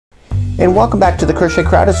And welcome back to the Crochet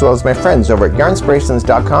Crowd as well as my friends over at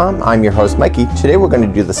Yarnspirations.com. I'm your host Mikey. Today we're going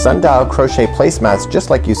to do the Sundial crochet placemats just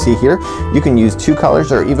like you see here. You can use 2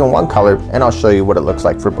 colors or even 1 color, and I'll show you what it looks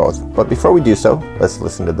like for both. But before we do so, let's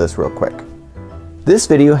listen to this real quick. This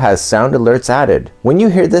video has sound alerts added. When you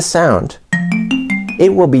hear this sound,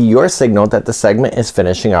 it will be your signal that the segment is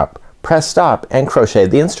finishing up. Press stop and crochet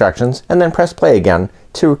the instructions and then press play again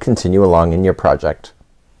to continue along in your project.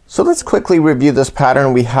 So let's quickly review this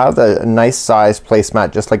pattern. We have a nice size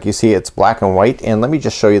placemat just like you see. It's black and white, and let me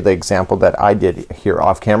just show you the example that I did here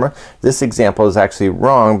off camera. This example is actually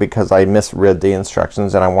wrong because I misread the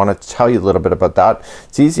instructions, and I want to tell you a little bit about that.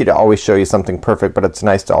 It's easy to always show you something perfect, but it's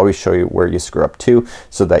nice to always show you where you screw up too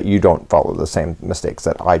so that you don't follow the same mistakes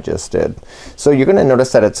that I just did. So you're gonna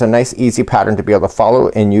notice that it's a nice easy pattern to be able to follow,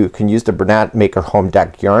 and you can use the Bernat Maker Home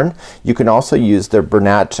Dec yarn. You can also use the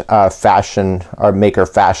Bernat Maker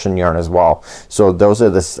Fashion yarn as well. So those are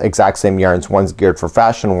the exact same yarns. One's geared for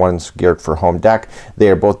fashion, one's geared for home dec. They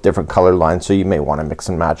are both different color lines, so you may want to mix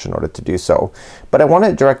and match in order to do so. But I want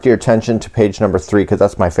to direct your attention to page number 3 because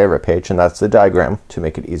that's my favorite page, and that's the diagram to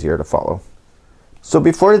make it easier to follow. So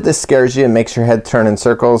before this scares you and makes your head turn in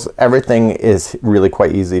circles, everything is really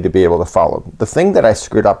quite easy to be able to follow. The thing that I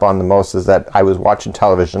screwed up on the most is that I was watching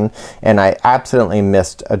television and I absolutely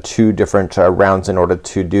missed 2 different rounds in order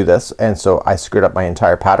to do this, and so I screwed up my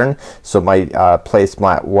entire pattern. So my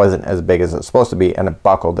placemat wasn't as big as it's supposed to be, and it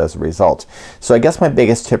buckled as a result. So I guess my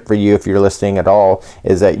biggest tip for you if you're listening at all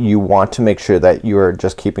is that you want to make sure that you are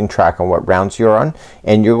just keeping track on what rounds you're on,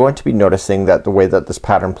 and you're going to be noticing that the way that this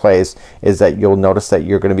pattern plays is that you'll notice that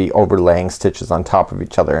you're going to be overlaying stitches on top of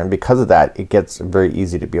each other, and because of that it gets very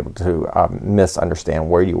easy to be able to misunderstand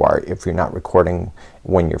where you are if you're not recording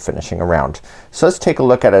when you're finishing a round. So let's take a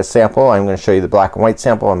look at a sample. I'm going to show you the black and white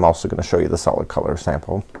sample. I'm also going to show you the solid color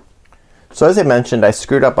sample. So as I mentioned, I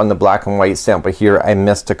screwed up on the black and white sample here. I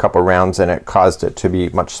missed a couple rounds and it caused it to be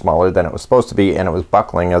much smaller than it was supposed to be, and it was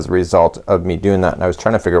buckling as a result of me doing that, and I was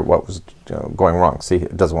trying to figure out what was going wrong. See,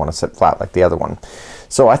 it doesn't want to sit flat like the other one.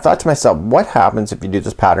 So I thought to myself, what happens if you do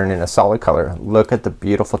this pattern in a solid color? Look at the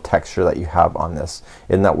beautiful texture that you have on this.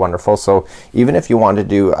 Isn't that wonderful? So even if you want to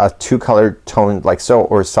do a 2 color tone like so,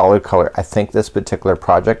 or a solid color, I think this particular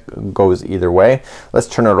project goes either way. Let's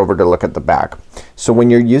turn it over to look at the back. So when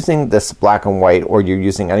you're using this black and white, or you're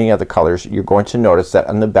using any other colors, you're going to notice that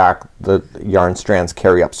on the back the yarn strands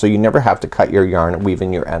carry up. So you never have to cut your yarn and weave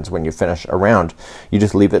in your ends when you finish a round. You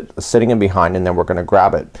just leave it sitting in behind, and then we're going to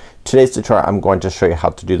grab it. Today's tutorial I'm going to show you how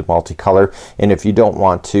to do the multicolor, and if you don't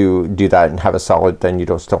want to do that and have a solid, then you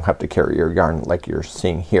don't have to carry your yarn like you're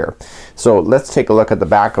seeing here. So let's take a look at the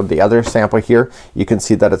back of the other sample here. You can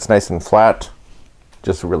see that it's nice and flat,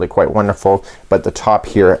 just really quite wonderful, but the top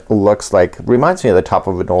here looks like, reminds me of the top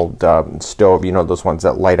of an old stove, you know, those ones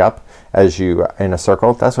that light up as you in a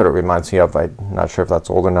circle. That's what it reminds me of. I'm not sure if that's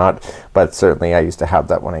old or not, but certainly I used to have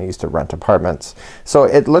that when I used to rent apartments. So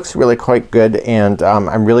it looks really quite good, and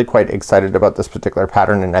I'm really quite excited about this particular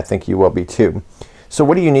pattern, and I think you will be too. So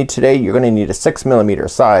what do you need today? You're going to need a 6mm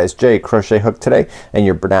size J crochet hook today, and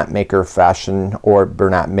your Bernat Maker Fashion or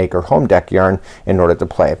Bernat Maker Home Dec yarn in order to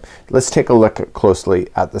play. Let's take a look closely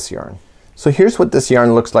at this yarn. So here's what this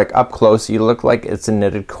yarn looks like up close. You look like it's a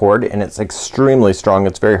knitted cord, and it's extremely strong.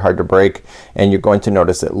 It's very hard to break, and you're going to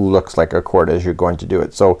notice it looks like a cord as you're going to do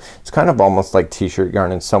it. So it's kind of almost like t-shirt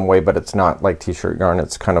yarn in some way, but it's not like t-shirt yarn.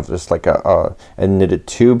 It's kind of just like a knitted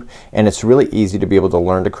tube, and it's really easy to be able to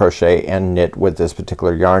learn to crochet and knit with this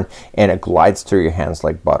particular yarn, and it glides through your hands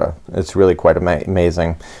like butter. It's really quite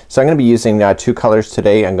amazing. So I'm going to be using 2 colors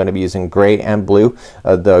today. I'm going to be using gray and blue.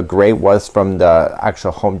 The gray was from the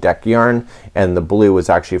actual Home Dec yarn, and the blue is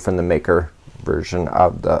actually from the Maker version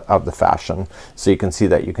of the fashion. So you can see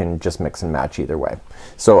that you can just mix and match either way.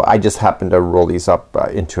 So I just happen to roll these up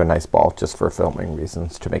into a nice ball just for filming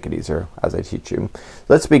reasons to make it easier as I teach you.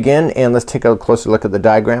 Let's begin, and let's take a closer look at the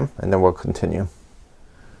diagram, and then we'll continue.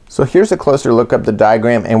 So here's a closer look at the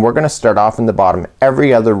diagram, and we're going to start off in the bottom.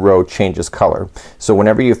 Every other row changes color. So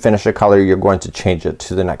whenever you finish a color, you're going to change it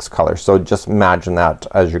to the next color. So just imagine that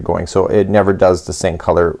as you're going. So it never does the same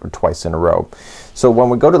color twice in a row. So when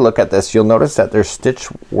we go to look at this, you'll notice that there's stitch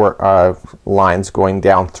lines going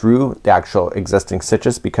down through the actual existing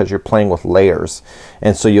stitches because you're playing with layers.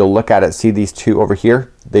 And so you'll look at it, see these 2 over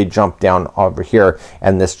here? They jump down over here,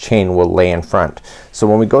 and this chain will lay in front. So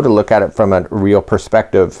when we go to look at it from a real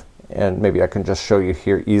perspective, and maybe I can just show you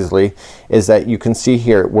here easily, is that you can see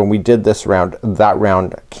here when we did this round, that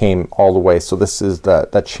round came all the way. So this is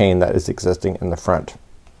the chain that is existing in the front.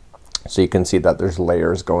 So you can see that there's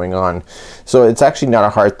layers going on. So it's actually not a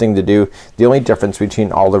hard thing to do. The only difference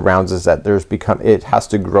between all the rounds is that it has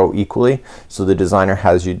to grow equally. So the designer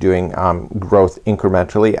has you doing growth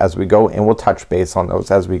incrementally as we go, and we'll touch base on those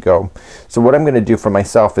as we go. So what I'm gonna do for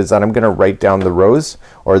myself is that I'm gonna write down the rows,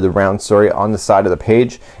 or the rounds, sorry, on the side of the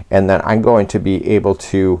page, and then I'm going to be able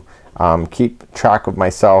to keep track of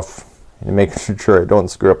myself and making sure I don't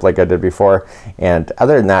screw up like I did before. And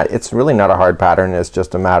other than that, it's really not a hard pattern. It's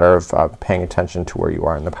just a matter of paying attention to where you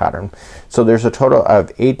are in the pattern. So there's a total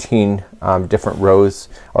of 18 different rows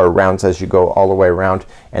or rounds as you go all the way around,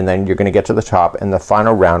 and then you're gonna get to the top, and the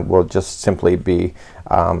final round will just simply be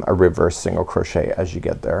a reverse single crochet as you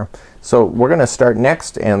get there. So we're gonna start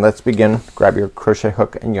next, and let's begin. Grab your crochet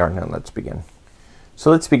hook and yarn, and let's begin.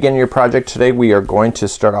 So let's begin your project today. We are going to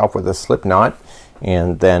start off with a slip knot,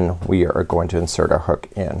 and then we are going to insert our hook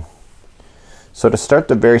in. So to start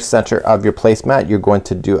the very center of your placemat, you're going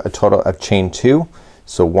to do a total of chain 2.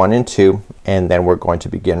 So 1 and 2, and then we're going to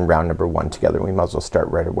begin round number 1 together. We might as well start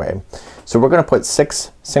right away. So we're gonna put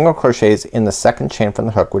 6 single crochets in the second chain from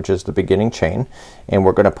the hook, which is the beginning chain, and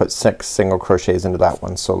we're gonna put 6 single crochets into that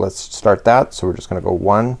one. So let's start that. So we're just gonna go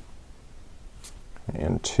 1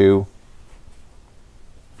 and 2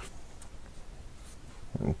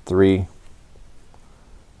 and 3 .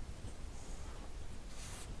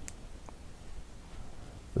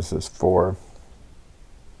 This is 4,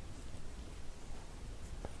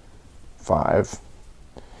 5,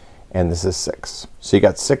 and this is 6. So you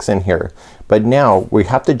got 6 in here, but now we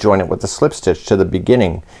have to join it with the slip stitch to the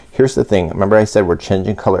beginning. Here's the thing, remember I said we're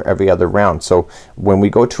changing color every other round. So when we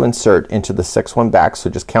go to insert into the 6th one back, so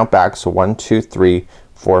just count back. So 1, 2, 3,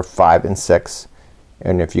 4, 5, and 6.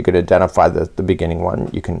 And if you could identify the beginning one,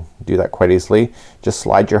 you can do that quite easily. Just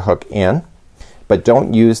slide your hook in, but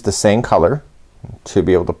don't use the same color to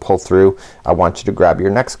be able to pull through. I want you to grab your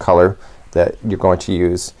next color that you're going to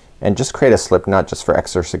use and just create a slip knot just for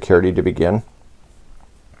extra security to begin.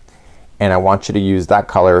 And I want you to use that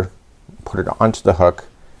color, put it onto the hook,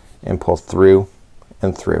 and pull through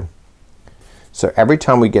and through. So every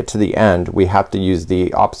time we get to the end, we have to use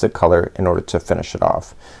the opposite color in order to finish it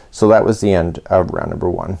off. So that was the end of round number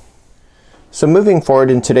 1. So moving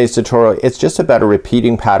forward in today's tutorial, it's just about a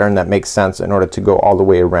repeating pattern that makes sense in order to go all the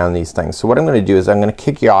way around these things. So what I'm gonna do is I'm gonna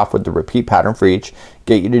kick you off with the repeat pattern for each,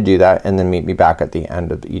 get you to do that, and then meet me back at the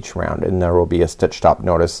end of each round, and there will be a stitch stop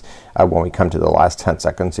notice when we come to the last 10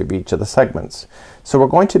 seconds of each of the segments. So we're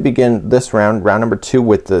going to begin this round, round number 2,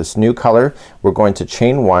 with this new color. We're going to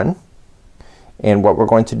chain 1, and what we're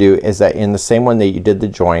going to do is that in the same one that you did the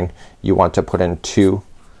join, you want to put in 2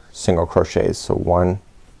 single crochets. So 1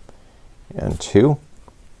 and 2,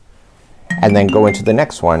 and then go into the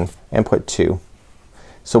next one and put 2.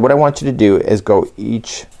 So what I want you to do is go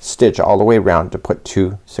each stitch all the way around to put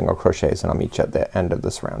 2 single crochets, and I'll meet you at the end of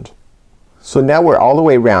this round. So now we're all the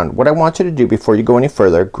way around. What I want you to do before you go any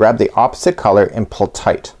further, grab the opposite color and pull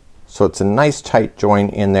tight. So it's a nice tight join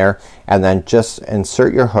in there, and then just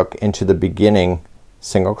insert your hook into the beginning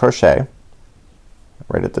single crochet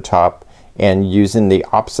right at the top, and using the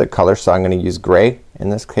opposite color. So I'm gonna use gray in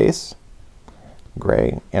this case,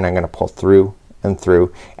 gray, and I'm gonna pull through and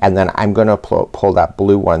through, and then I'm gonna pull that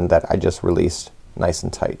blue one that I just released nice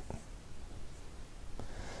and tight.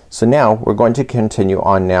 So now we're going to continue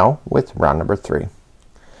on now with round number 3.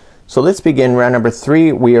 So let's begin round number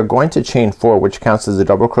 3. We are going to chain 4, which counts as a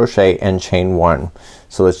double crochet, and chain 1.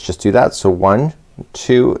 So let's just do that. So 1,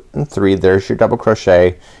 2, and 3, there's your double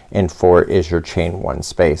crochet, and 4 is your chain 1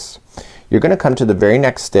 space. You're gonna come to the very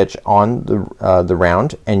next stitch on the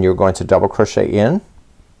round, and you're going to double crochet in,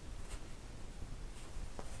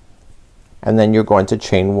 and then you're going to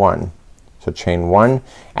chain 1. So chain 1,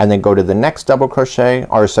 and then go to the next double crochet,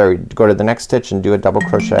 or sorry, go to the next stitch and do a double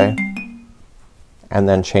crochet, and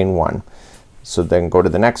then chain 1. So then go to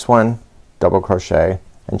the next one, double crochet,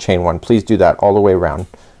 and chain 1. Please do that all the way around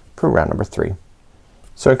for round number 3.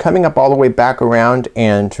 So coming up all the way back around,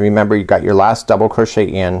 and remember you got your last double crochet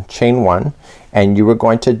in, chain 1, and you were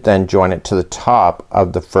going to then join it to the top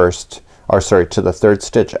of the first, or sorry, to the third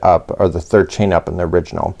stitch up, or the third chain up in the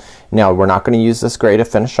original. Now we're not gonna use this gray to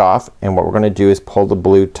finish off, and what we're gonna do is pull the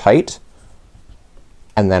blue tight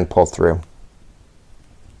and then pull through.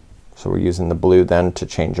 So we're using the blue then to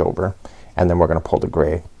change over, and then we're gonna pull the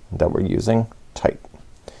gray that we're using tight.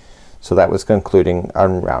 So that was concluding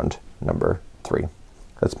on round number 3.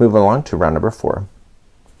 Let's move along to round number 4.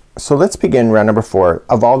 So let's begin round number 4.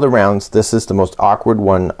 Of all the rounds, this is the most awkward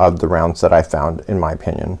one of the rounds that I found, in my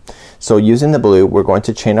opinion. So using the blue, we're going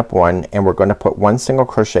to chain up 1, and we're going to put 1 single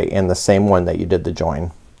crochet in the same one that you did the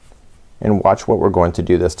join. and watch what we're going to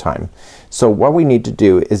do this time. So what we need to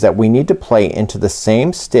do is that we need to play into the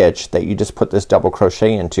same stitch that you just put this double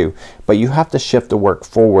crochet into, but you have to shift the work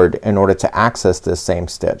forward in order to access this same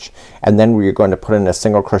stitch, and then we're going to put in a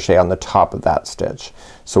single crochet on the top of that stitch.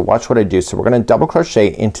 So watch what I do. So we're gonna double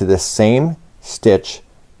crochet into the same stitch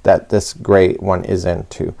that this gray one is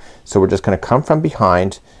into. So we're just gonna come from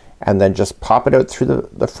behind and then just pop it out through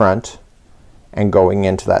the front and going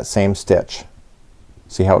into that same stitch.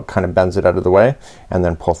 See how it kind of bends it out of the way, and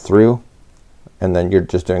then pull through, and then you're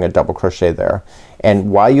just doing a double crochet there.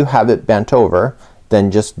 And while you have it bent over,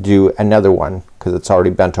 then just do another one because it's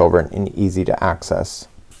already bent over and easy to access.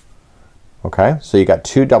 Okay, so you got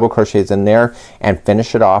 2 double crochets in there, and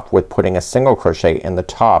finish it off with putting a single crochet in the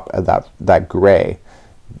top of that gray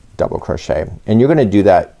double crochet, and you're gonna do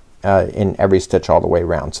that in every stitch all the way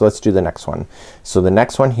around. So let's do the next one. So the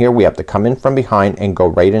next one here, we have to come in from behind and go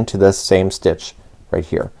right into this same stitch right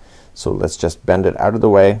here. So let's just bend it out of the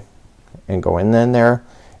way and go in there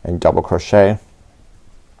and double crochet.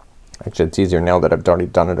 Actually it's easier now that I've already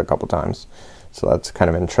done it a couple times, so that's kind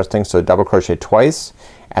of interesting. So double crochet twice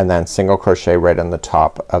and then single crochet right on the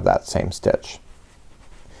top of that same stitch.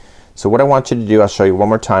 So what I want you to do, I'll show you one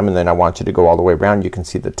more time, and then I want you to go all the way around. You can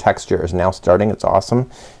see the texture is now starting. It's awesome.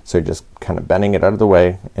 So you're just kind of bending it out of the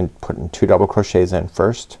way and putting 2 double crochets in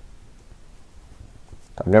first.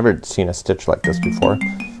 I've never seen a stitch like this before,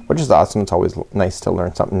 which is awesome. It's always nice to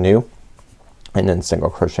learn something new. And then single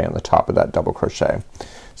crochet on the top of that double crochet.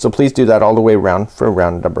 So please do that all the way around for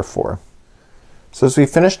round number 4. So as we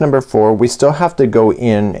finish number 4, we still have to go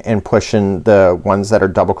in and push in the ones that are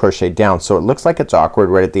double crochet down. So it looks like it's awkward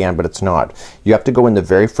right at the end, but it's not. You have to go in the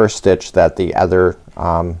very first stitch that the other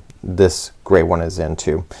this gray one is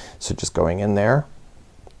into. So just going in there,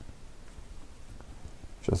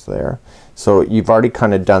 just there. So you've already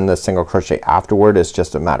kind of done the single crochet afterward. It's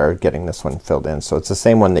just a matter of getting this one filled in. So it's the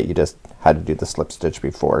same one that you just had to do the slip stitch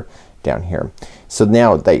before down here. So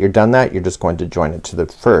now that you're done that, you're just going to join it to the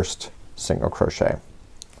first single crochet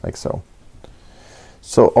like so.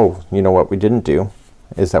 So oh, you know what we didn't do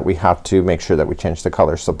is that we have to make sure that we change the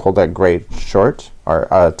color. So pull that gray short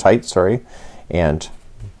or tight, sorry, and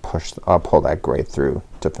push pull that gray through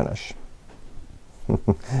to finish.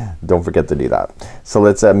 Don't forget to do that. So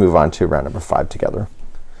let's move on to round number 5 together.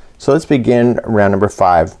 So let's begin round number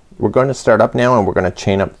 5. We're going to start up now and we're going to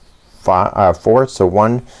chain up 4. So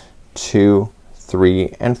 1, 2,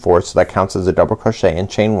 3 and 4. So that counts as a double crochet and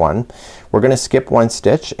chain 1. We're gonna skip 1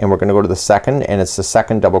 stitch and we're gonna go to the second, and it's the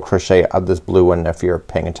second double crochet of this blue one if you're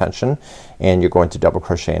paying attention, and you're going to double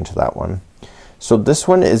crochet into that one. So this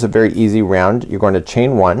one is a very easy round. You're going to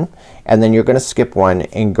chain 1 and then you're gonna skip 1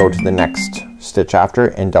 and go to the next stitch after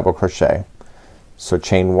and double crochet. So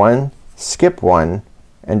chain 1, skip 1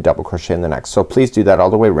 and double crochet in the next. So please do that all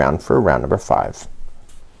the way around for round number 5.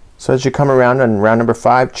 So as you come around on round number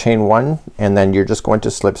 5, chain 1 and then you're just going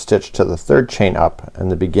to slip stitch to the 3rd chain up in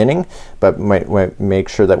the beginning, but make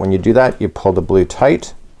sure that when you do that you pull the blue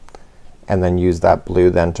tight and then use that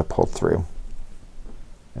blue then to pull through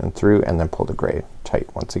and through, and then pull the gray tight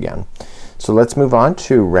once again. So let's move on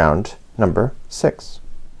to round number 6.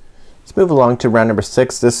 Let's move along to round number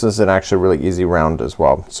 6. This is an actually really easy round as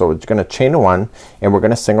well. So we're gonna chain 1 and we're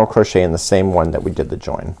gonna single crochet in the same one that we did the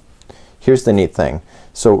join. Here's the neat thing.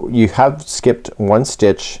 So you have skipped 1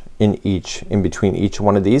 stitch in between each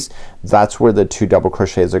one of these. That's where the 2 double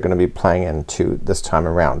crochets are gonna be playing into this time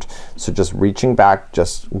around. So just reaching back,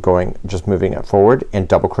 just moving it forward and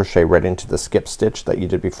double crochet right into the skip stitch that you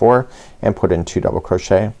did before and put in 2 double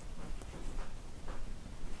crochet.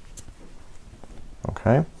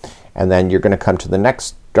 Okay, and then you're gonna come to the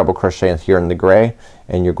next double crochet here in the gray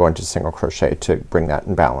and you're going to single crochet to bring that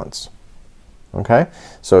in balance. Okay,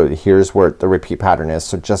 so here's where the repeat pattern is.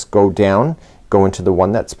 So just go down, go into the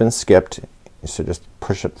one that's been skipped, so just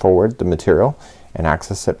push it forward, the material, and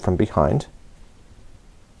access it from behind,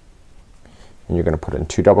 and you're gonna put in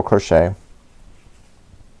 2 double crochet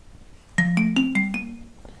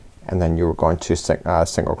and then you're going to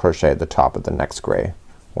single crochet at the top of the next gray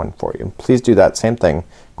one for you. Please do that same thing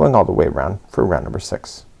going all the way around for round number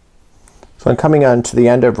 6. So I'm coming on to the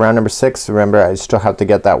end of round number 6. Remember I still have to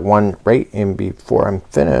get that one right in before I'm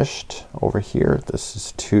finished over here. This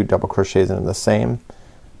is 2 double crochets into the same,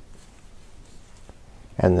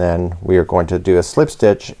 and then we are going to do a slip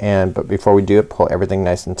stitch, but before we do it, pull everything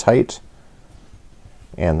nice and tight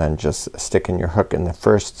and then just stick in your hook in the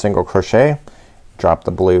first single crochet, drop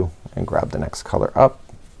the blue and grab the next color up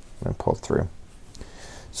and pull through.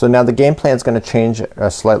 So now the game plan is going to change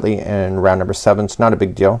slightly in round number 7. It's not a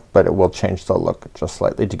big deal, but it will change the look just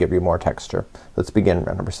slightly to give you more texture. Let's begin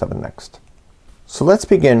round number 7 next. So let's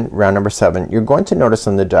begin round number 7. You're going to notice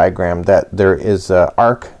in the diagram that there is an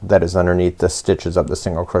arc that is underneath the stitches of the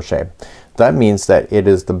single crochet. That means that it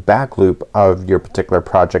is the back loop of your particular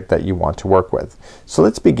project that you want to work with. So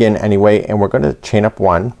let's begin anyway, and we're going to chain up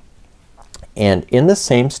 1, and in the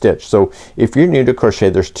same stitch, so if you're new to crochet,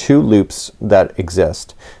 there's 2 loops that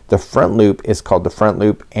exist. The front loop is called the front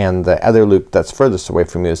loop, and the other loop that's furthest away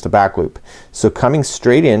from you is the back loop. So coming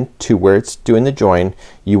straight in to where it's doing the join,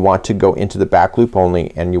 you want to go into the back loop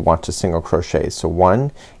only, and you want to single crochet. So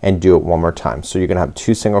 1 and do it one more time. So you're gonna have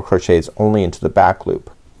 2 single crochets only into the back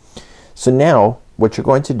loop. So now what you're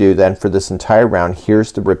going to do then for this entire round,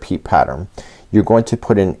 here's the repeat pattern. You're going to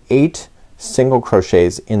put in 8 single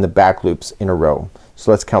crochets in the back loops in a row. So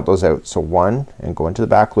let's count those out. So 1 and go into the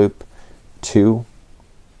back loop, 2,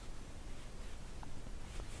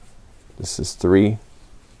 this is 3,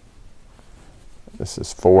 this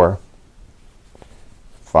is 4,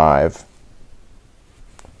 5,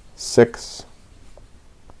 6,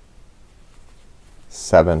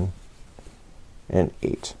 7, and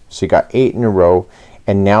 8. So you got 8 in a row,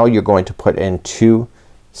 and now you're going to put in 2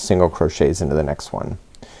 single crochets into the next one.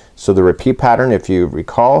 So the repeat pattern, if you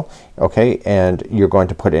recall, okay, and you're going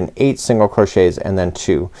to put in 8 single crochets and then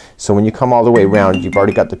 2. So when you come all the way around, you've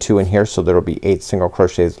already got the 2 in here, so there will be 8 single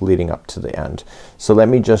crochets leading up to the end. So let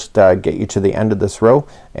me just get you to the end of this row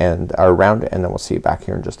and our round, and then we'll see you back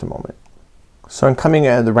here in just a moment. So I'm coming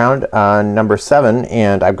at the round number 7,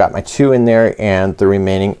 and I've got my 2 in there, and the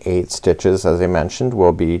remaining 8 stitches, as I mentioned,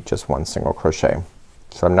 will be just 1 single crochet.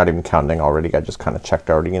 So I'm not even counting already, I just kind of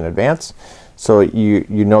checked already in advance. So you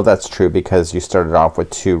know that's true because you started off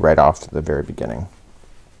with 2 right off the very beginning.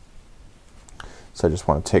 So I just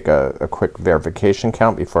want to take a quick verification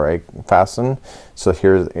count before I fasten. So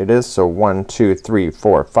here it is. So 1, 2, 3,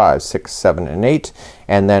 4, 5, 6, 7, and 8.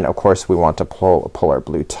 And then of course we want to pull our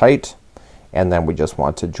blue tight, and then we just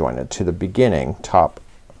want to join it to the beginning top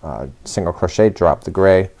single crochet, drop the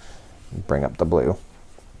gray, bring up the blue,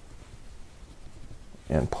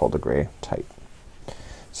 and pull the gray tight.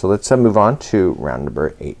 So let's move on to round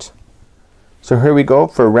number 8. So here we go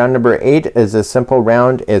for round number 8 is a simple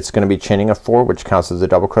round. It's gonna be chaining a 4, which counts as a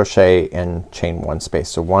double crochet, and chain 1 space.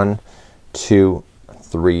 So 1, 2,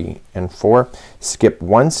 3, and 4. Skip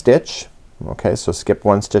 1 stitch. Okay, so skip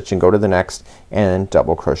 1 stitch and go to the next and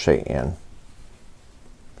double crochet in.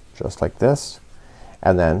 Just like this.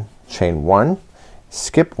 And then chain 1,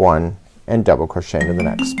 skip 1, and double crochet into the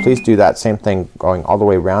next. Please do that same thing going all the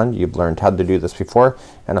way around. You've learned how to do this before,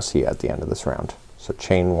 and I'll see you at the end of this round. So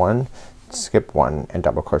chain 1, skip 1, and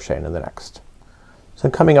double crochet into the next. So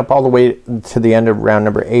coming up all the way to the end of round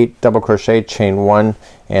number 8, double crochet, chain 1,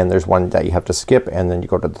 and there's one that you have to skip, and then you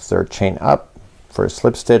go to the 3rd chain up for a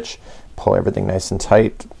slip stitch, pull everything nice and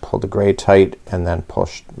tight, pull the gray tight, and then pull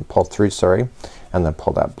through, sorry, and then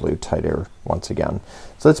pull that blue tighter once again.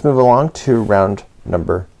 So let's move along to round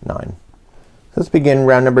number 9. Let's begin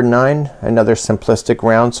round number 9, another simplistic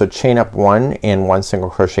round. So chain up 1 and 1 single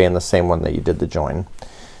crochet in the same one that you did the join.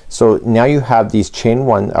 So now you have these chain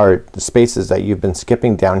 1 or the spaces that you've been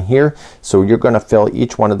skipping down here. So you're gonna fill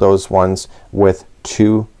each one of those ones with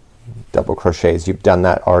 2 double crochets. You've done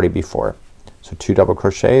that already before. So 2 double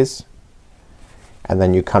crochets, and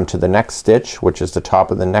then you come to the next stitch, which is the top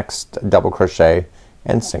of the next double crochet,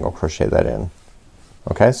 and single crochet that in.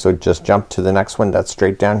 Okay, so just jump to the next one that's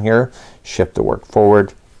straight down here, shift the work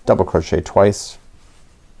forward, double crochet twice,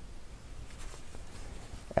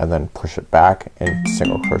 and then push it back and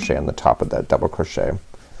single crochet on the top of that double crochet.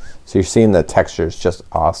 So you're seeing the texture is just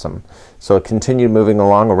awesome. So continue moving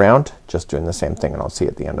along around, just doing the same thing, and I'll see you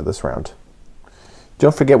at the end of this round.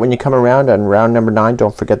 Don't forget when you come around on round number 9,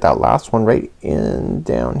 don't forget that last one right in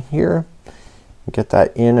down here. Get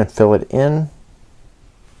that in and fill it in.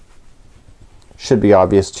 Should be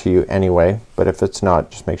obvious to you anyway, but if it's not,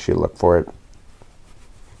 just make sure you look for it.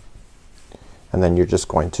 And then you're just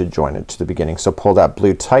going to join it to the beginning. So pull that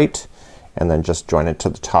blue tight, and then just join it to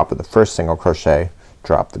the top of the first single crochet,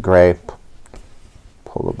 drop the gray,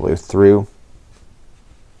 pull the blue through,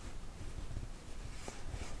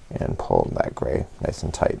 and pull that gray nice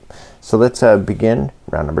and tight. So let's begin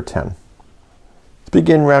round number 10. Let's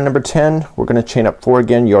begin round number 10. We're gonna chain up 4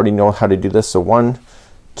 again. You already know how to do this. So 1,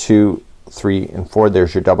 2, 3, and 4.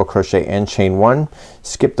 There's your double crochet and chain 1.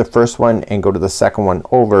 Skip the first one and go to the second one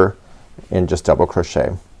over and just double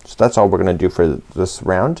crochet. So that's all we're gonna do for this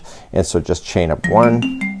round. And so just chain up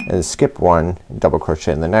 1 and skip 1 and double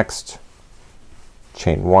crochet in the next,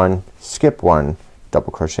 chain 1, skip 1,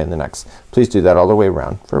 double crochet in the next. Please do that all the way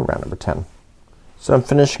around for round number 10. So I'm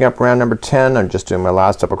finishing up round number 10. I'm just doing my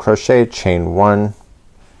last double crochet, chain 1,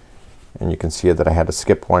 and you can see that I had to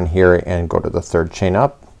skip one here and go to the third chain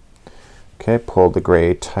up. Okay, pull the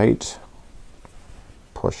gray tight,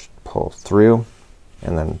 pull through,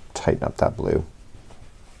 and then tighten up that blue.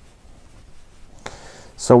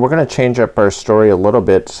 So we're gonna change up our story a little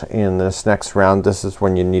bit in this next round. This is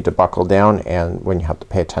when you need to buckle down and when you have to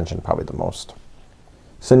pay attention probably the most.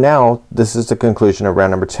 So now this is the conclusion of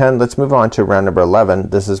round number 10. Let's move on to round number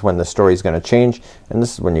 11. This is when the story is gonna change, and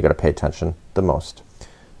this is when you gotta pay attention the most.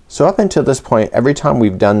 So up until this point, every time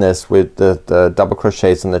we've done this with the double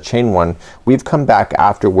crochets and the chain one, we've come back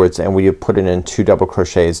afterwards and we have put it in 2 double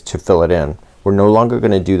crochets to fill it in. We're no longer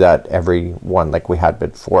gonna do that every one like we had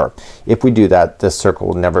before. If we do that, this circle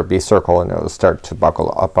will never be circle and it will start to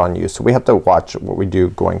buckle up on you. So we have to watch what we do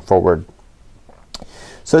going forward.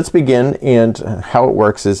 So let's begin, and how it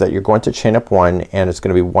works is that you're going to chain up 1 and it's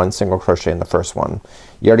gonna be 1 single crochet in the first one.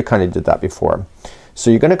 You already kinda did that before.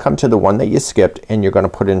 So you're gonna come to the one that you skipped and you're gonna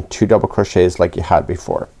put in 2 double crochets like you had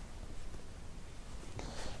before.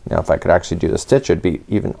 Now if I could actually do the stitch, it'd be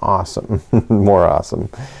even awesome. More awesome.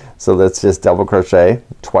 So let's just double crochet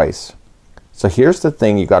twice. So here's the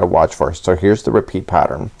thing you gotta watch for. So here's the repeat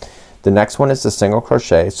pattern. The next one is the single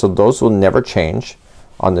crochet. So those will never change.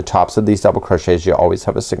 On the tops of these double crochets you always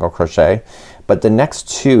have a single crochet, but the next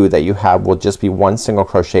 2 that you have will just be 1 single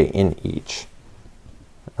crochet in each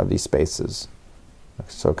of these spaces.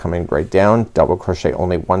 So coming right down, double crochet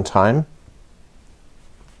only 1 time,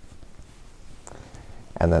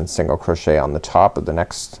 and then single crochet on the top of the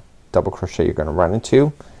next double crochet you're gonna run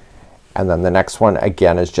into, and then the next one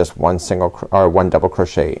again is just 1 double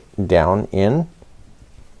crochet down in,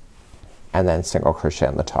 and then single crochet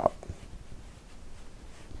on the top.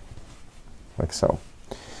 Like so.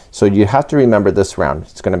 So you have to remember this round.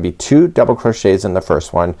 It's gonna be 2 double crochets in the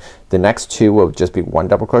first one. The next 2 will just be 1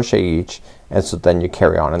 double crochet each, and so then you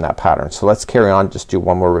carry on in that pattern. So let's carry on, just do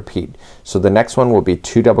one more repeat. So the next one will be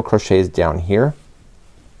 2 double crochets down here.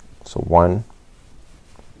 So 1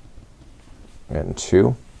 and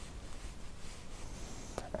 2,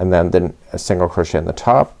 and then a single crochet in the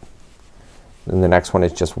top. Then the next one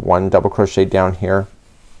is just 1 double crochet down here,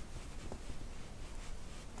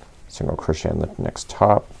 single crochet in the next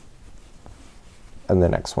top, and the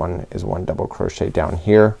next one is 1 double crochet down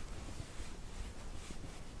here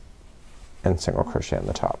and single crochet in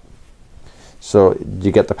the top. So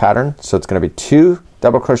you get the pattern? So it's gonna be 2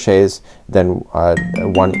 double crochets, then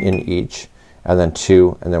 1 in each, and then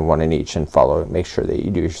 2, and then 1 in each, and follow. Make sure that you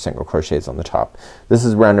do your single crochets on the top. This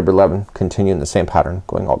is round number 11. Continue in the same pattern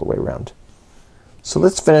going all the way around. So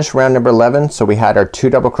let's finish round number 11. So we had our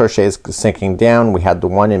 2 double crochets sinking down, we had the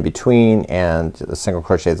 1 in between, and the single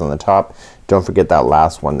crochets on the top. Don't forget that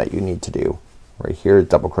last one that you need to do right here,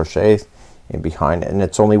 double crochet in behind, and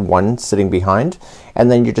it's only 1 sitting behind,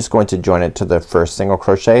 and then you're just going to join it to the first single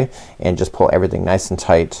crochet and just pull everything nice and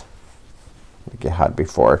tight like you had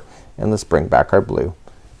before. And let's bring back our blue,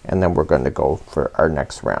 and then we're going to go for our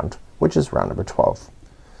next round, which is round number 12.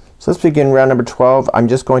 So let's begin round number 12. I'm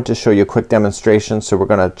just going to show you a quick demonstration. So we're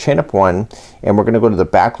gonna chain up 1 and we're gonna go to the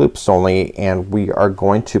back loops only, and we are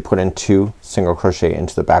going to put in 2 single crochet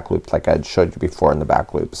into the back loop like I had showed you before in the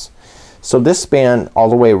back loops. So this span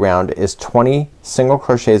all the way around is 20 single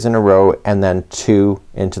crochets in a row and then 2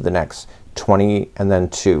 into the next, 20 and then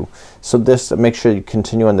 2. So this, make sure you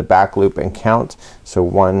continue on the back loop and count. So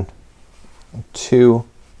 1, 2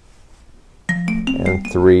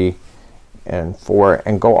 and 3 and 4,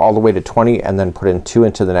 and go all the way to 20 and then put in 2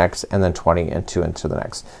 into the next, and then 20 and 2 into the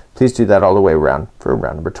next. Please do that all the way around for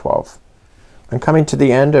round number 12. I'm coming to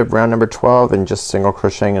the end of round number 12 and just single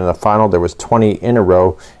crocheting in the final. There was 20 in a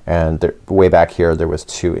row, and way back here there was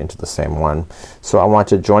 2 into the same one. So I want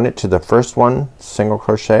to join it to the first one, single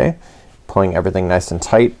crochet, pulling everything nice and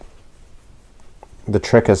tight. The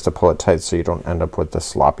trick is to pull it tight so you don't end up with the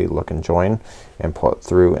sloppy looking join, and pull it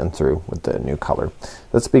through and through with the new color.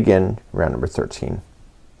 Let's begin round number 13.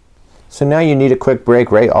 So now you need a quick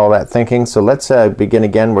break, right? All that thinking. So let's begin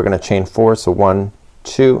again. We're gonna chain 4. So 1,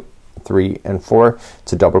 2, 3 and 4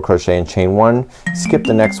 to double crochet and chain 1, skip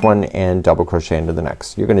the next one and double crochet into the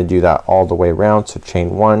next. You're gonna do that all the way around. So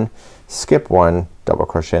chain 1, skip 1, double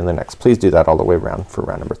crochet in the next. Please do that all the way around for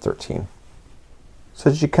round number 13. So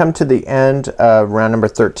as you come to the end of round number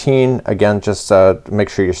 13, again just make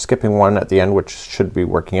sure you're skipping 1 at the end, which should be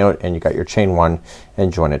working out, and you got your chain 1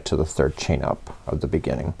 and join it to the third chain up of the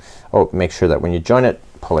beginning. Oh, make sure that when you join it,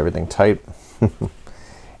 pull everything tight and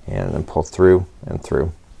then pull through and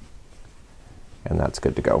through, and that's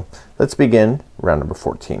good to go. Let's begin round number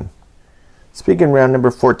 14. So begin round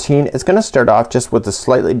number 14. It's gonna start off just with a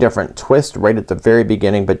slightly different twist right at the very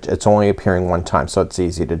beginning, but it's only appearing one time, so it's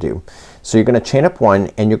easy to do. So you're gonna chain up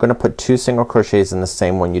one and you're gonna put 2 single crochets in the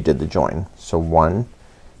same one you did the join. So 1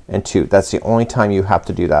 and 2. That's the only time you have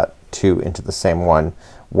to do that, 2 into the same one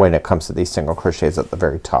when it comes to these single crochets at the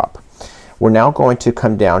very top. We're now going to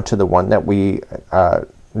come down to the one that we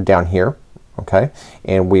down here, okay,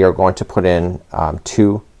 and we are going to put in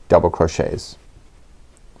 2 double crochets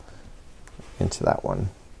into that one.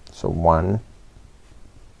 So 1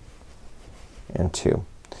 and 2.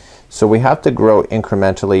 So we have to grow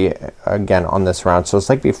incrementally again on this round. So it's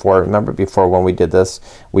like before. Remember before when we did this,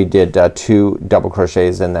 we did 2 double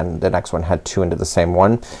crochets and then the next one had 2 into the same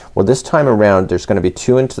one. Well, this time around there's gonna be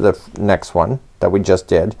 2 into the next one that we just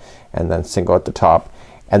did and then single at the top,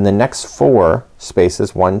 and the next 4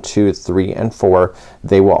 spaces, 1, 2, 3 and 4,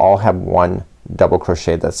 they will all have 1 double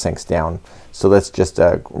crochet that sinks down. So let's just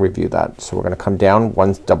review that. So we're gonna come down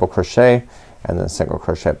 1 double crochet and then single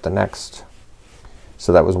crochet up the next.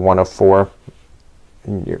 So that was 1 of 4,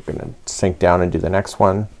 and you're gonna sink down and do the next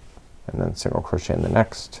one and then single crochet in the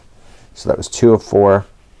next. So that was 2 of 4,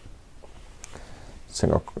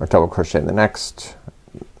 single or double crochet in the next,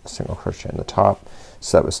 single crochet in the top.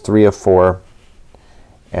 So that was 3 of 4,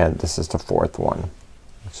 and this is the 4th one.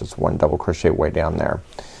 It's just 1 double crochet way down there.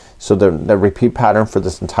 So the repeat pattern for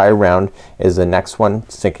this entire round is the next one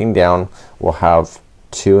sinking down will have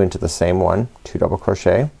 2 into the same one, 2 double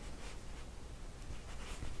crochet,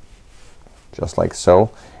 just like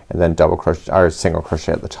so, and then double crochet or single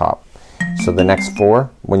crochet at the top. So the next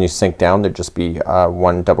 4, when you sink down, there'd just be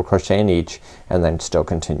 1 double crochet in each, and then still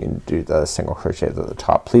continue to do the single crochet at the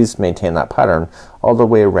top. Please maintain that pattern all the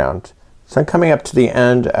way around. So I'm coming up to the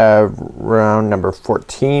end of round number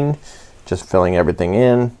 14, just filling everything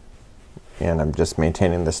in, and I'm just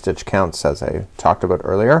maintaining the stitch counts as I talked about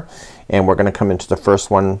earlier, and we're gonna come into the first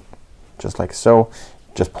one just like so.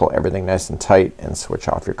 Just pull everything nice and tight and switch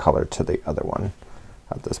off your color to the other one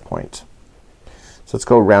at this point. So let's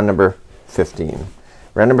go round number 15.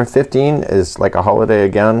 Round number 15 is like a holiday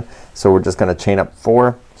again, so we're just gonna chain up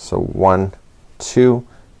 4. So 1, 2,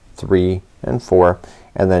 3 and 4,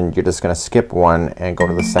 and then you're just gonna skip 1 and go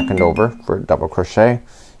to the second over for a double crochet.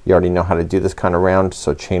 You already know how to do this kind of round,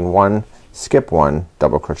 so chain 1, skip 1,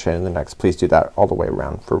 double crochet in the next. Please do that all the way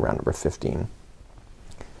around for round number 15.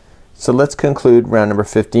 So let's conclude round number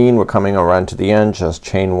 15. We're coming around to the end. Just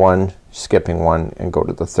chain 1, skipping 1 and go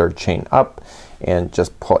to the 3rd chain up and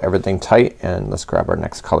just pull everything tight, and let's grab our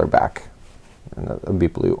next color back, and it'll be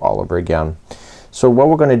blue all over again. So what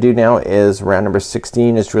we're gonna do now is round number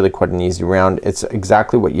 16 is really quite an easy round. It's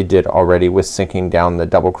exactly what you did already with sinking down the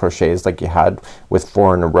double crochets like you had with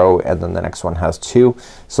 4 in a row, and then the next one has 2.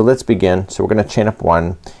 So let's begin. So we're gonna chain up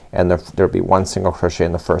 1, and there'll be 1 single crochet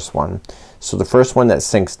in the first one. So the first one that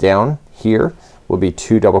sinks down here will be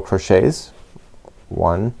 2 double crochets,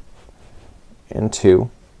 1 and 2,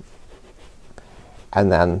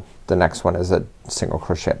 and then the next one is a single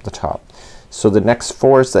crochet at the top. So the next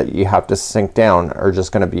 4s that you have to sink down are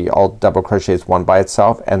just gonna be all double crochets, 1 by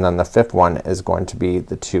itself, and then the 5th one is going to be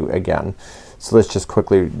the 2 again. So let's just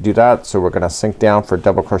quickly do that. So we're gonna sink down for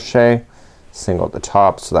double crochet, single at the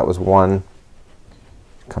top, so that was 1,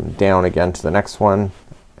 come down again to the next one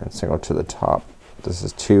and single to the top. This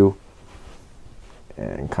is 2,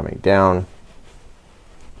 and coming down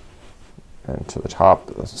and to the top,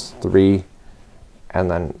 this is 3,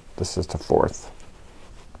 and then this is the 4th.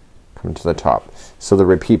 Come to the top. So the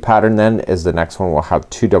repeat pattern then is the next one will have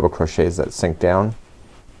 2 double crochets that sink down,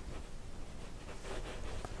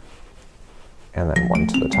 and then 1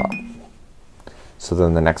 to the top. So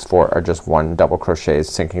then the next 4 are just 1 double crochet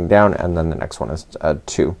sinking down, and then the next one is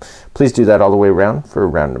 2. Please do that all the way around for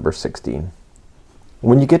round number 16.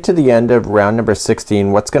 When you get to the end of round number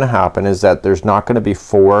 16, what's gonna happen is that there's not gonna be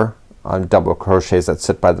 4 double crochets that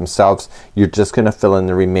sit by themselves. You're just gonna fill in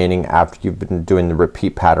the remaining after you've been doing the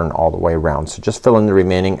repeat pattern all the way around. So just fill in the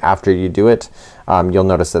remaining after you do it. You'll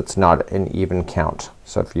notice it's not an even count.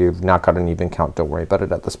 So if you've not got an even count, don't worry about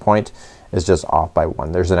it at this point. It's just off by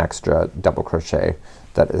 1. There's an extra double crochet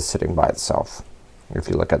that is sitting by itself. If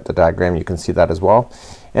you look at the diagram, you can see that as well.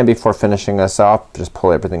 And before finishing this off, just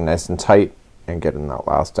pull everything nice and tight and get in that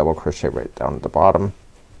last double crochet right down at the bottom.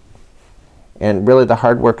 And really the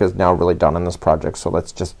hard work is now really done on this project, so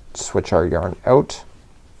let's just switch our yarn out.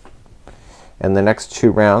 And the next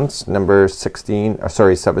 2 rounds, number 17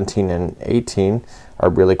 and 18, are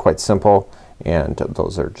really quite simple, and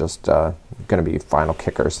those are just gonna be final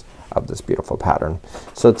kickers of this beautiful pattern.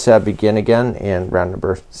 So let's begin again in round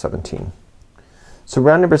number 17. So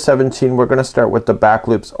round number 17 we're gonna start with the back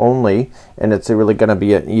loops only, and it's really gonna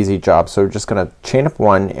be an easy job. So we're just gonna chain up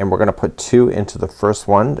 1 and we're gonna put 2 into the first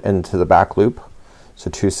one into the back loop. So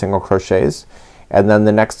 2 single crochets, and then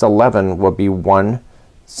the next 11 will be 1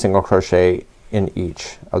 single crochet in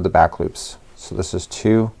each of the back loops. So this is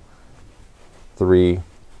 2, 3,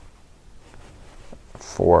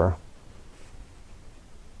 4,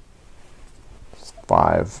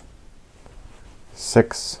 5,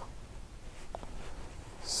 6,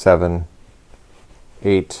 7,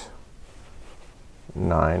 8,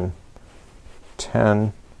 9,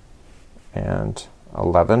 10, and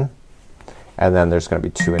 11. And then there's gonna be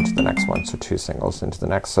 2 into the next one. So 2 singles into the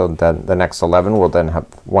next. So then the next 11 will then have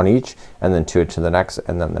 1 each, and then 2 into the next,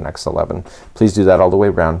 and then the next 11. Please do that all the way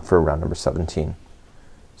around for round number 17.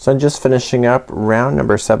 So I'm just finishing up round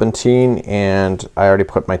number 17, and I already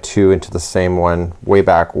put my 2 into the same one way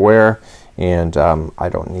back where, and I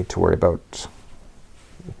don't need to worry about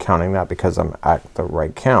counting that because I'm at the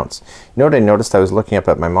right counts. You know what I noticed? I was looking up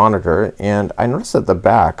at my monitor and I noticed at the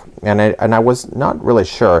back, and I was not really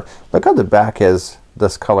sure. Look how the back is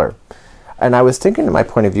this color. And I was thinking in my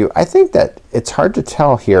point of view, I think that it's hard to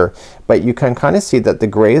tell here, but you can kind of see that the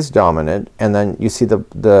gray is dominant, and then you see the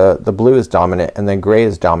blue is dominant, and then gray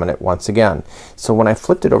is dominant once again. So when I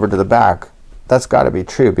flipped it over to the back, that's gotta be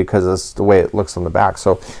true because it's the way it looks on the back.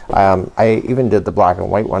 So I even did the black and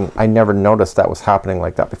white one. I never noticed that was happening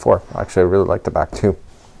like that before. Actually I really like the back too.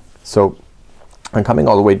 So I'm coming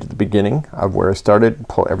all the way to the beginning of where I started.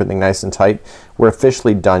 Pull everything nice and tight. We're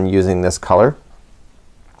officially done using this color.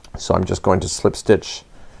 So I'm just going to slip stitch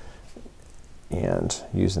and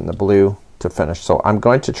using the blue to finish. So I'm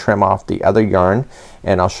going to trim off the other yarn,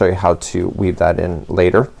 and I'll show you how to weave that in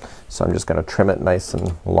later. So I'm just gonna trim it nice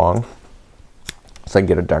and long so I can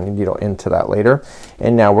get a darning needle into that later.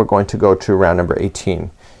 And now we're going to go to round number 18.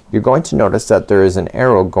 You're going to notice that there is an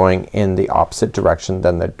arrow going in the opposite direction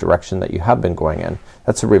than the direction that you have been going in.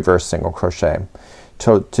 That's a reverse single crochet.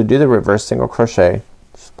 So to do the reverse single crochet,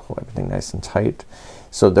 just pull everything nice and tight.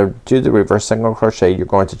 So to do the reverse single crochet, you're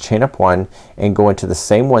going to chain up 1 and go into the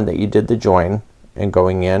same one that you did the join, and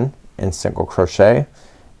going in and single crochet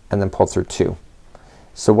and then pull through 2.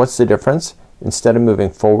 So what's the difference? Instead of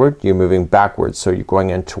moving forward, you're moving backwards. So you're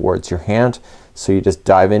going in towards your hand. So you just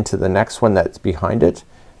dive into the next one that's behind it,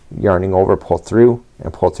 yarning over, pull through,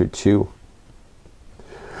 and pull through 2.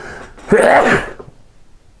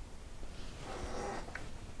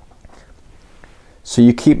 So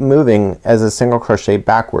you keep moving as a single crochet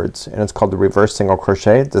backwards, and it's called the reverse single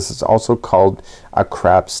crochet. This is also called a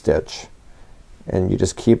crab stitch, and you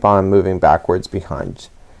just keep on moving backwards behind.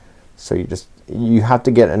 So you have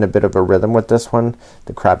to get in a bit of a rhythm with this one.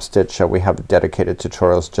 The crab stitch, we have dedicated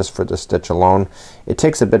tutorials just for the stitch alone. It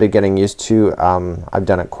takes a bit of getting used to. I've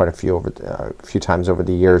done it quite a few times over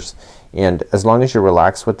the years, and as long as you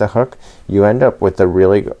relax with the hook, you end up with a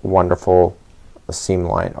really wonderful seam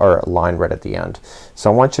line or line right at the end.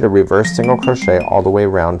 So I want you to reverse single crochet all the way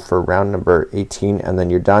around for round number 18, and then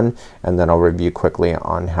you're done, and then I'll review quickly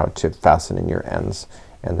on how to fasten in your ends,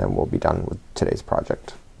 and then we'll be done with today's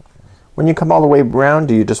project. When you come all the way around,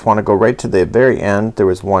 do you just want to go right to the very end? There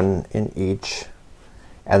was 1 in each,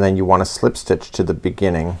 and then you want to slip stitch to the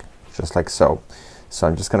beginning just like so. So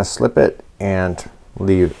I'm just gonna slip it and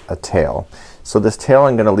leave a tail. So this tail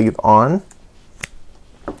I'm gonna leave on,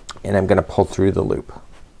 and I'm gonna pull through the loop.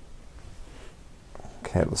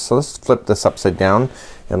 Okay, so let's flip this upside down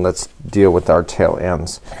and let's deal with our tail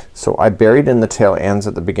ends. So I buried in the tail ends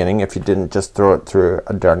at the beginning. If you didn't, just throw it through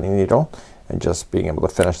a darning needle and just being able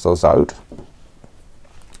to finish those out.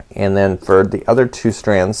 And then for the other 2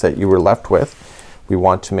 strands that you were left with, we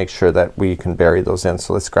want to make sure that we can bury those in.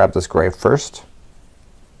 So let's grab this gray first.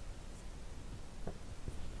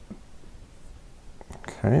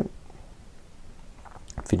 Okay,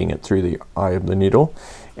 feeding it through the eye of the needle,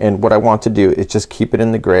 and what I want to do is just keep it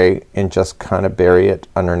in the gray and just kind of bury it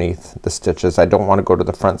underneath the stitches. I don't want to go to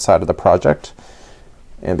the front side of the project,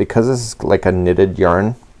 and because this is like a knitted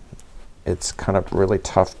yarn, it's kind of really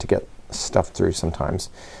tough to get stuff through sometimes,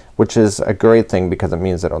 which is a great thing because it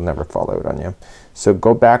means it'll never fall out on you. So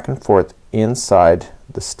go back and forth inside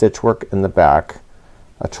the stitch work in the back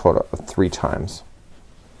a total of 3 times,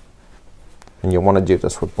 and you'll want to do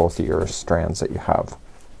this with both of your strands that you have.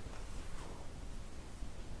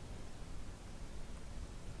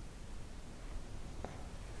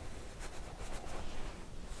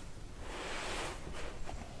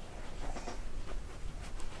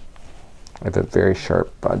 I have a very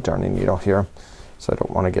sharp darning needle here, so I don't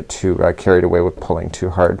want to get too carried away with pulling too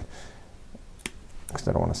hard because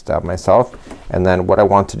I don't want to stab myself. And then what I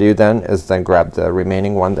want to do then is then grab the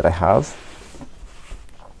remaining one that I have,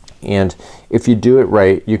 And if you do it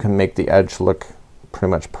right, you can make the edge look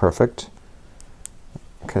pretty much perfect.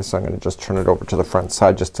 Okay, so I'm gonna just turn it over to the front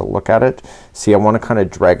side just to look at it. See, I wanna kinda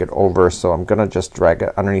drag it over, so I'm gonna just drag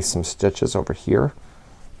it underneath some stitches over here.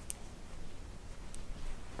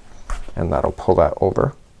 And that'll pull that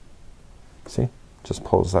over. See? Just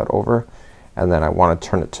pulls that over. And then I wanna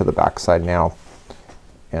turn it to the back side now.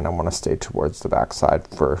 And I wanna stay towards the back side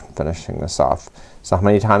for finishing this off. So how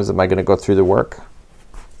many times am I gonna go through the work?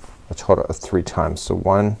 A total of 3 times. So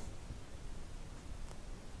 1,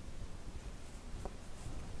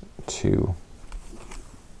 2,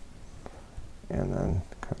 and then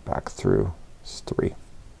come back through is 3.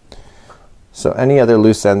 So any other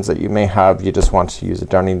loose ends that you may have, you just want to use a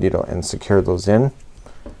darning needle and secure those in,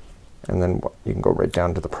 and then you can go right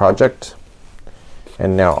down to the project.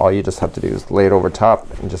 And now all you just have to do is lay it over top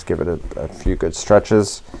and just give it a few good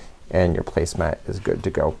stretches, and your placemat is good to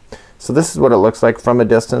go. So this is what it looks like from a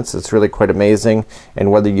distance. It's really quite amazing,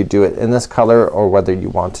 and whether you do it in this color or whether you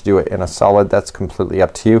want to do it in a solid, that's completely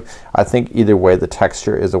up to you. I think either way the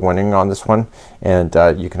texture is a winning on this one, and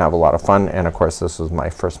you can have a lot of fun. And of course this was my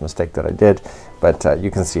first mistake that I did, but you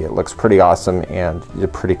can see it looks pretty awesome and you're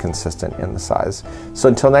pretty consistent in the size. So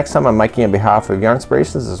until next time, I'm Mikey on behalf of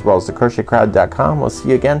Yarnspirations as well as the crochetcrowd.com. We'll see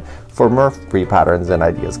you again for more free patterns and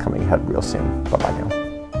ideas coming ahead real soon. Bye bye now.